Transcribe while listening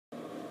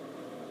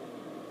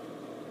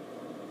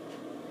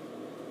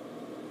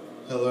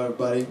Hello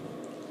everybody,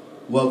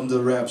 welcome to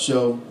the rap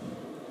show.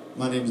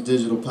 My name is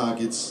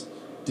DigitalPockets,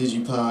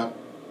 DigiPock,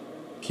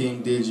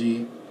 King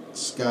Digi,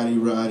 Scotty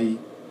Roddy,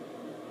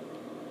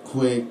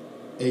 Quick,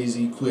 AZ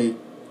Quick,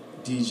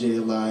 DJ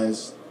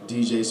Elias,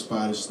 DJ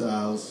Spider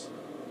Styles,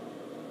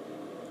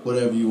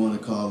 whatever you want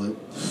to call it.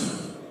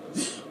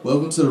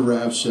 Welcome to the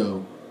rap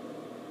show.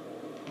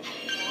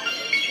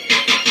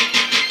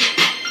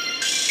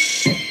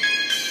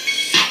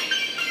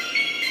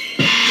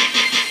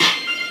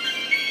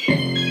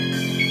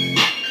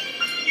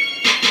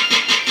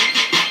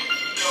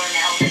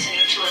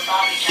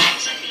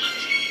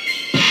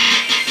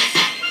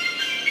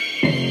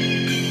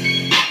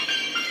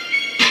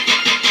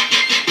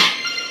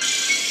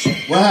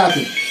 What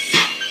happened?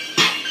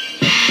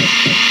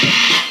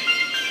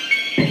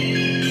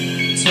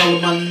 Tell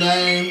them my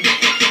name,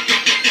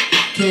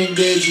 King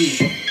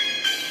Digi.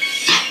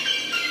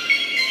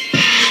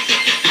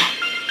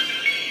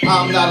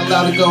 I'm not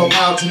allowed to go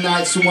out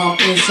tonight, so I'm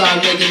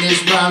inside making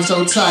this rhyme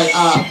so tight.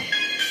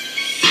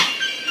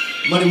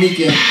 Money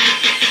weekend.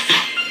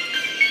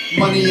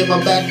 Money in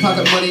my back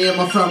pocket, money in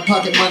my front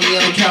pocket, money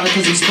on the counter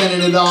cause I'm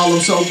spending it all. I'm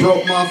so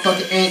broke,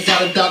 motherfucker, ain't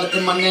got a dollar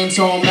in my name,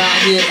 so I'm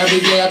out here every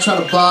day I try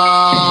to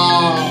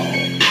ball.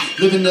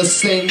 Living the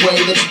same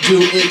way that you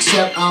do,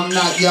 except I'm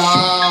not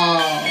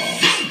y'all.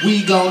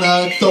 We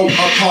gonna throw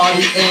a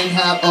party and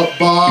have a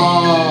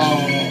ball.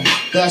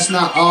 That's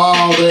not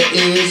all, there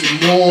is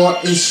more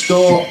in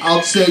store.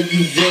 I'll tell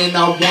you when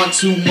I want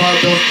to,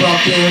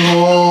 motherfucking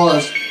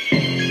horse.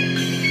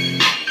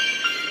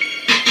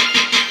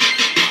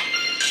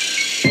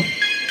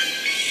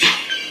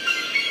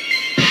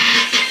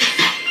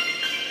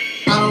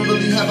 I don't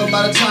really have a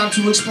lot of time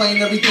to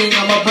explain everything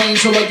on my brain,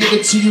 so I give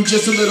it to you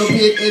just a little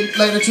bit in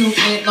latitude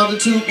and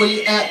longitude. Where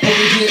you at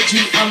over here?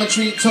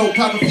 Geometry,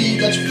 topography,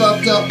 got you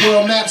fucked up.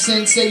 World map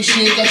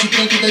sensation, got you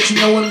thinking that you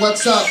knowin'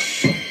 what's up.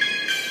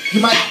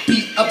 You might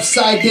be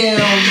upside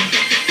down,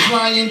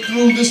 flying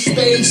through the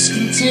space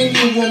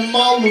continuum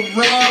all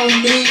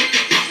around me.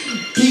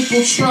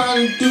 People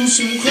trying to do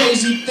some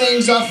crazy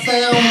things, I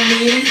found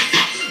me.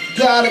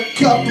 Got a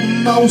couple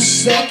more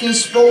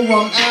seconds before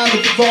I'm out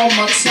of all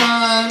my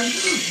time.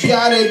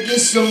 Gotta get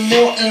some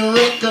more and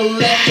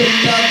recollect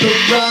another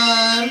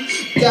rhyme.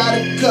 Got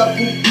a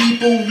couple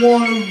people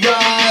wanna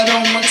ride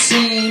on my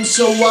team,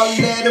 so I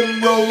let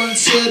them roll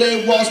until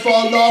they walls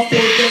fall off or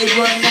they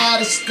run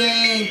out of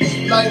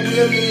steam. Like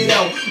really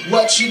though,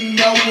 what you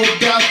know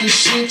about the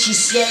shit you're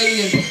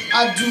saying?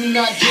 I do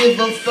not give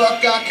a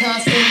fuck, I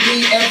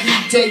constantly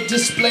every day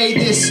display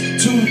this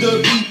to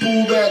the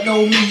people that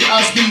know me.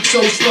 I speak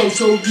so slow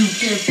so you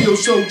can feel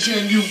so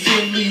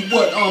genuinely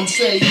what I'm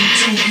saying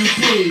to you,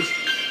 please.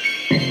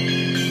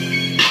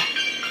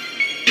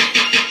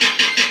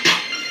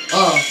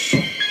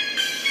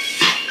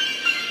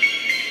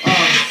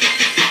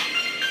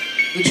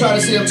 They try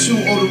to say I'm too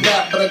old to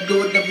rap, but I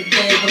do it every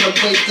day when I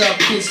wake up,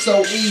 it's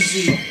so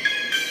easy.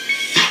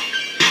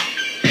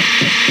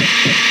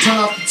 Turn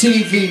off the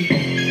TV,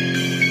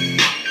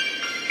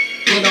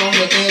 get on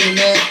the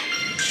internet.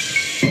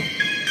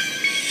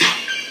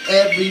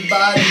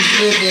 Everybody's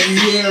living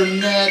here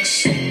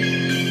next.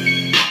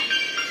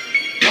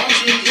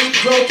 Watching it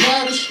grow,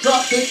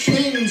 catastrophic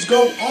things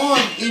go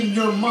on in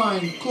your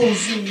mind,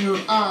 closing your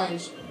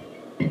eyes.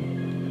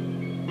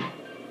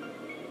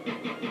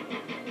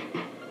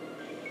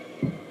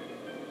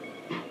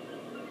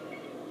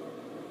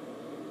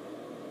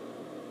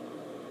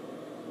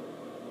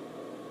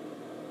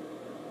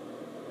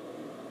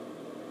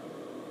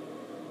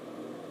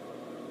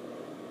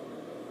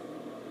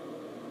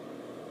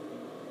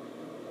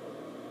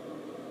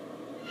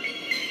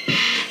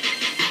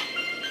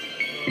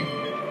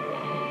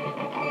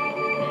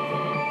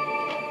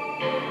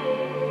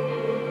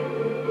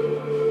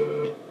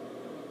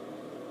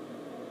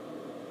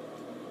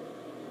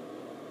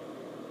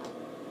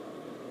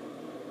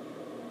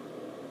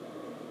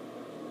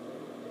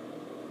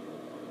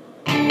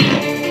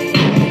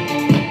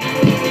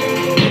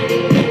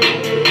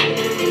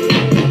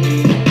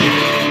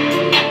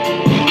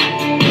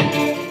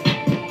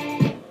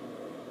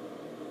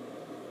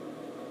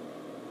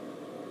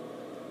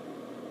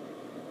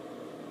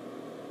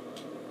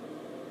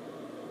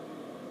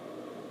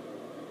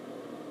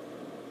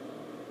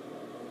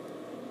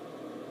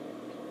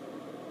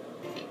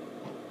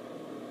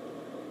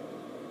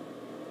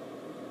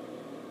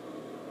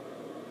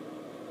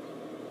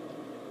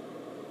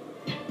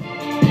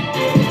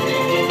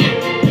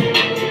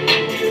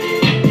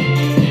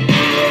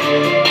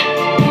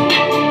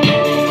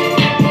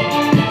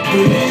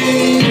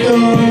 We go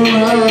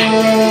round